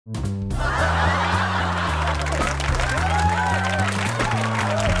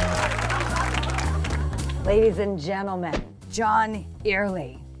Ladies and gentlemen, John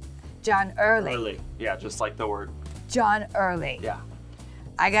Early. John Early. Early, yeah, just like the word. John Early. Yeah.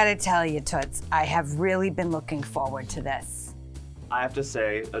 I gotta tell you, Toots, I have really been looking forward to this. I have to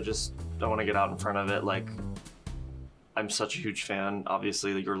say, I don't want to get out in front of it, like, I'm such a huge fan.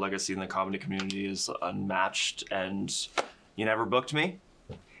 Obviously, your legacy in the comedy community is unmatched, and you never booked me.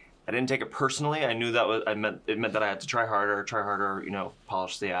 I didn't take it personally. I knew that it meant that I had to try harder, you know,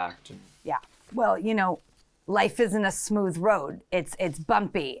 polish the act. Yeah, well, you know, life isn't a smooth road. It's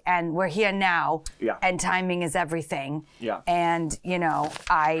bumpy, and we're here now. Yeah. And timing is everything. Yeah. And you know,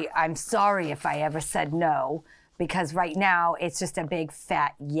 I'm sorry if I ever said no, because right now it's just a big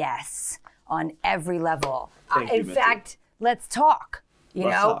fat yes on every level. Thank you, in fact, let's talk.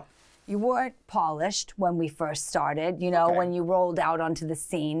 Let's talk. You weren't polished when we first started. You know, Okay. when you rolled out onto the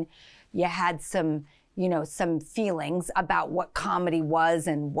scene, you had some, you know, some feelings about what comedy was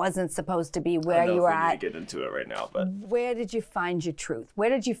and wasn't supposed to be, where you were I don't know if we at. need to get into it right now, but Where did you find your truth? Where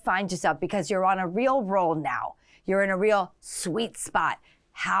did you find yourself? Because you're on a real roll now. You're in a real sweet spot.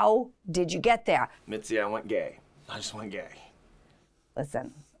 How did you get there? Mitzy, I went gay. I just went gay.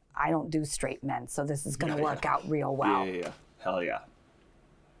 Listen, I don't do straight men, so this is going to work out real well. Yeah. Hell yeah.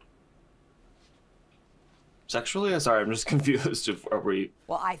 Sexually? Sorry, I'm just confused. Are we...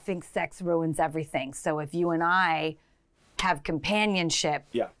 Well, I think sex ruins everything. So if you and I have companionship,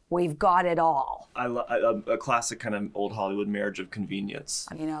 Yeah. we've got it all. a classic kind of old Hollywood marriage of convenience.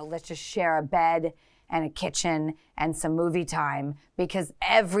 You know, let's just share a bed and a kitchen and some movie time, because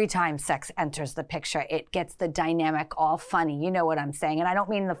every time sex enters the picture, it gets the dynamic all funny. You know what I'm saying? And I don't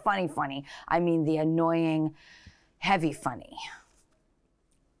mean the funny. I mean the annoying, heavy funny.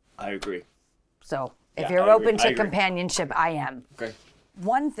 I agree. So if Yeah, you're I open agree. to companionship, I am. Okay.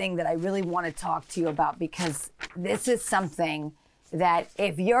 One thing that I really want to talk to you about, because this is something that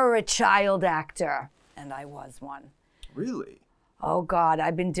if you're a child actor, and I was one. Really? Oh God,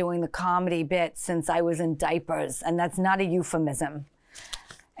 I've been doing the comedy bit since I was in diapers, and that's not a euphemism.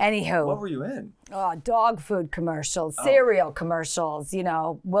 Anywho. What were you in? Oh, dog food commercials, cereal commercials, you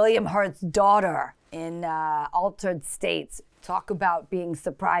know, William Hurt's daughter in Altered States. Talk about being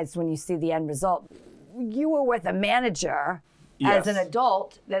surprised when you see the end result. You were with a manager as an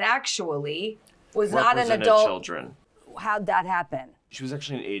adult that actually was not an adult. Children. How'd that happen? She was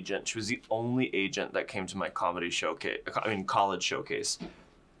actually an agent. She was the only agent that came to my college showcase,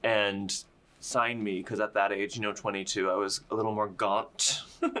 and signed me, because at that age, you know, 22, I was a little more gaunt.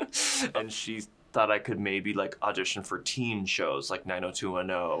 And she thought I could maybe like audition for teen shows like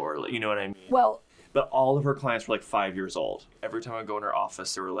 90210 or, you know what I mean? Well, but all of her clients were like 5 years old. Every time I go in her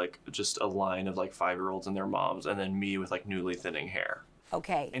office, there were like just a line of like 5-year-olds and their moms, and then me with like newly thinning hair.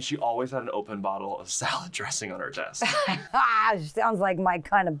 okay. And she always had an open bottle of salad dressing on her desk. Sounds like my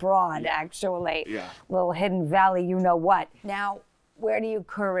kind of broad, actually. Yeah. Little Hidden Valley, you know what. Now, where do you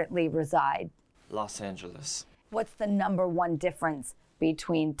currently reside? Los Angeles. What's the #1 difference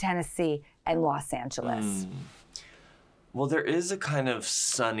between Tennessee and Los Angeles? Well, there is a kind of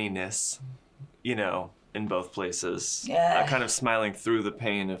sunniness, you know, in both places. Yeah. Kind of smiling through the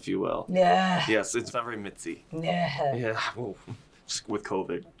pain, if you will. Yeah. Yes, it's not very Mitzy. Yeah. Yeah. Ooh. Just with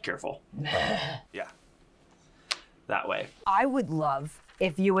COVID, careful. Yeah. That way. I would love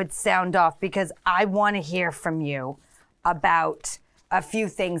if you would sound off, because I want to hear from you about a few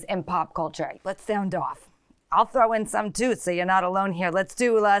things in pop culture. Let's sound off. I'll throw in some too, so you're not alone here. Let's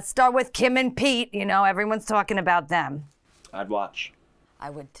start with Kim and Pete. You know, everyone's talking about them. I'd watch. I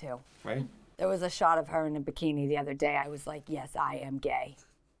would too. Right? There was a shot of her in a bikini the other day. I was like, yes, I am gay.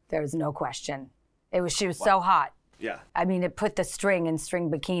 There was no question. She was so hot. Yeah. I mean, it put the string in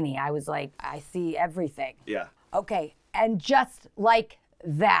string bikini. I was like, I see everything. Yeah. Okay, and just like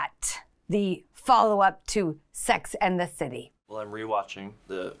that, the follow-up to Sex and the City. Well, I'm rewatching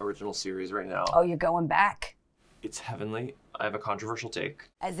the original series right now. Oh, you're going back? It's heavenly. I have a controversial take.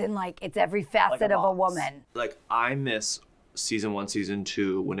 As in, like, it's every facet of a box. woman. Like, I miss season 1, season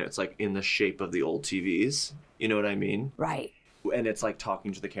 2 when it's like in the shape of the old TVs. You know what I mean? Right. And it's like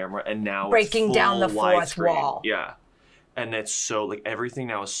talking to the camera, and now Breaking it's down the full fourth widescreen. wall. Yeah. And it's so, like, everything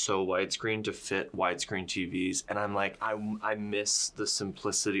now is so widescreen to fit widescreen TVs. And I'm like, I miss the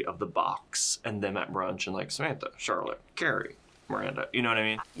simplicity of the box and them at brunch and like, Samantha, Charlotte, Carrie, Miranda. You know what I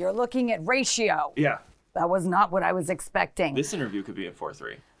mean? You're looking at ratio. Yeah. That was not what I was expecting. This interview could be in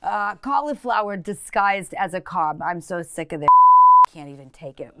 4-3. Cauliflower disguised as a carb. I'm so sick of this. Can't even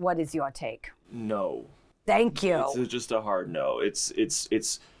take it. What is your take? No. Thank you. It's just a hard no.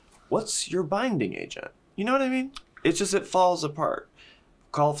 It's what's your binding agent? You know what I mean? It's just, it falls apart.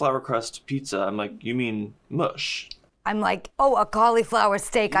 Cauliflower crust pizza, I'm like, you mean mush? I'm like, oh, a cauliflower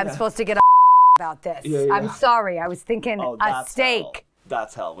steak. I'm supposed to get a about this. Yeah, yeah. I'm sorry. I was thinking a steak. Hell.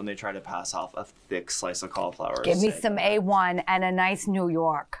 That's hell when they try to pass off a thick slice of cauliflower. Give me some A1 and a nice New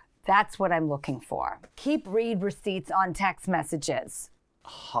York. That's what I'm looking for. Keep read receipts on text messages.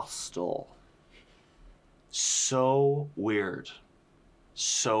 Hostile. So weird.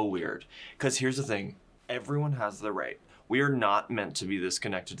 So weird. Because here's the thing. Everyone has the right. We are not meant to be this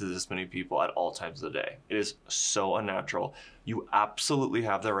connected to this many people at all times of the day. It is so unnatural. You absolutely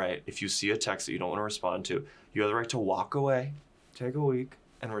have the right, if you see a text that you don't want to respond to, you have the right to walk away, take a week,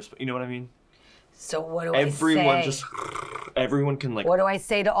 and respond. You know what I mean? So what do I say? Everyone can like. What do I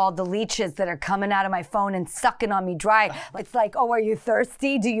say to all the leeches that are coming out of my phone and sucking on me dry? It's like, oh, are you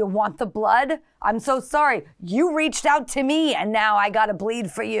thirsty? Do you want the blood? I'm so sorry. You reached out to me and now I gotta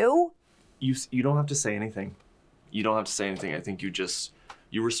bleed for you? You don't have to say anything. You don't have to say anything. I think you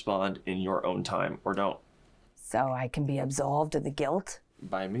respond in your own time or don't. So I can be absolved of the guilt?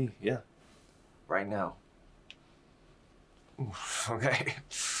 By me, yeah. Right now. Oof, okay.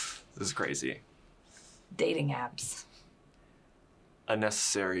 This is crazy. Dating apps. A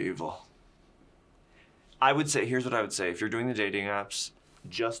necessary evil. I would say, here's what I would say. If you're doing the dating apps,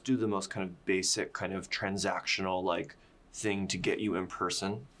 just do the most kind of basic kind of transactional like thing to get you in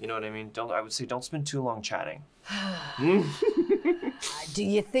person. You know what I mean? I would say don't spend too long chatting. Do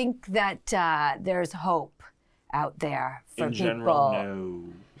you think that there's hope out there for in people? General, no.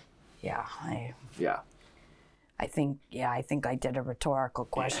 Yeah, I think I did a rhetorical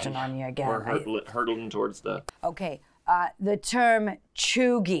question on you again. We're hurtling towards the... Okay, the term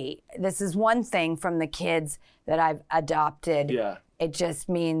chuggy. This is one thing from the kids that I've adopted. Yeah. It just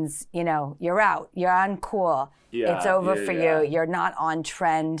means, you're out, you're uncool. Yeah, it's over for yeah. you. You're not on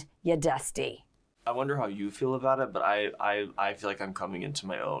trend. You're dusty. I wonder how you feel about it, but I feel like I'm coming into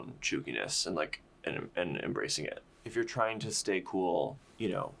my own chugginess and embracing it. If you're trying to stay cool,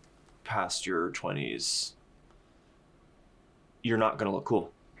 past your 20s, you're not gonna look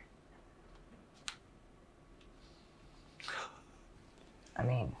cool. I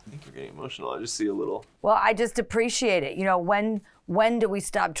mean, I think you're getting emotional. I just see a little. Well, I just appreciate it. When do we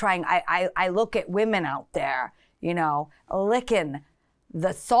stop trying? I look at women out there, licking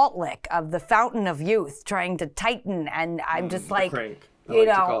the salt lick of the fountain of youth, trying to tighten, and I'm just like, crank. I like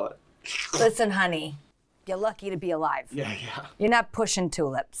to call it. Listen, honey, you're lucky to be alive. Yeah. You're not pushing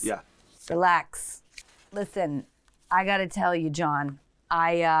tulips. Yeah. Relax. Listen, I gotta tell you, John,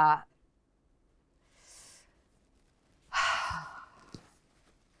 I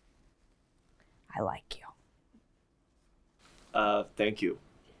like you. Thank you.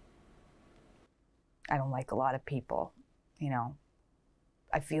 I don't like a lot of people,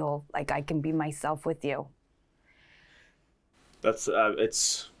 I feel like I can be myself with you. That's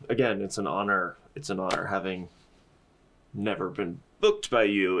it's an honor. It's an honor having never been booked by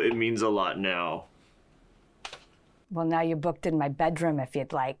you. It means a lot now. Well, now you're booked in my bedroom if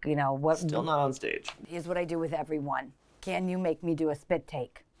you'd like, what. Still not on stage. Here's what I do with everyone. Can you make me do a spit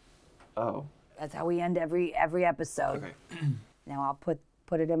take? Oh. That's how we end every episode. Okay. Now I'll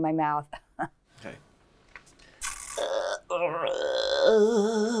put it in my mouth. Okay.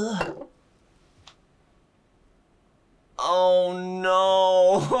 Oh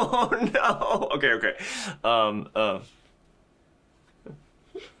no! Oh no! Okay.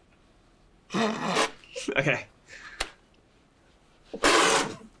 Okay.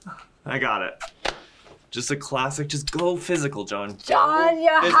 I got it. Just a classic. Just go physical, John. John,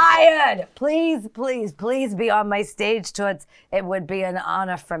 you're hired. Please be on my stage toots. It would be an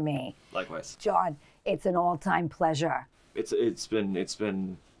honor for me. Likewise. John, it's an all-time pleasure. It's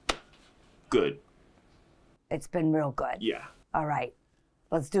been good. It's been real good. Yeah. All right.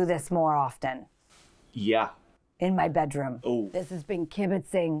 Let's do this more often. Yeah. In my bedroom. Oh. This has been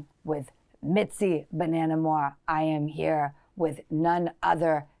Kibbitzing with Mitzy Bananamore. I am here with none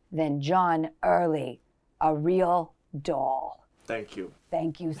other than John Early, a real doll. Thank you.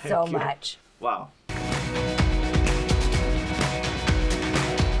 Thank you so much. Wow.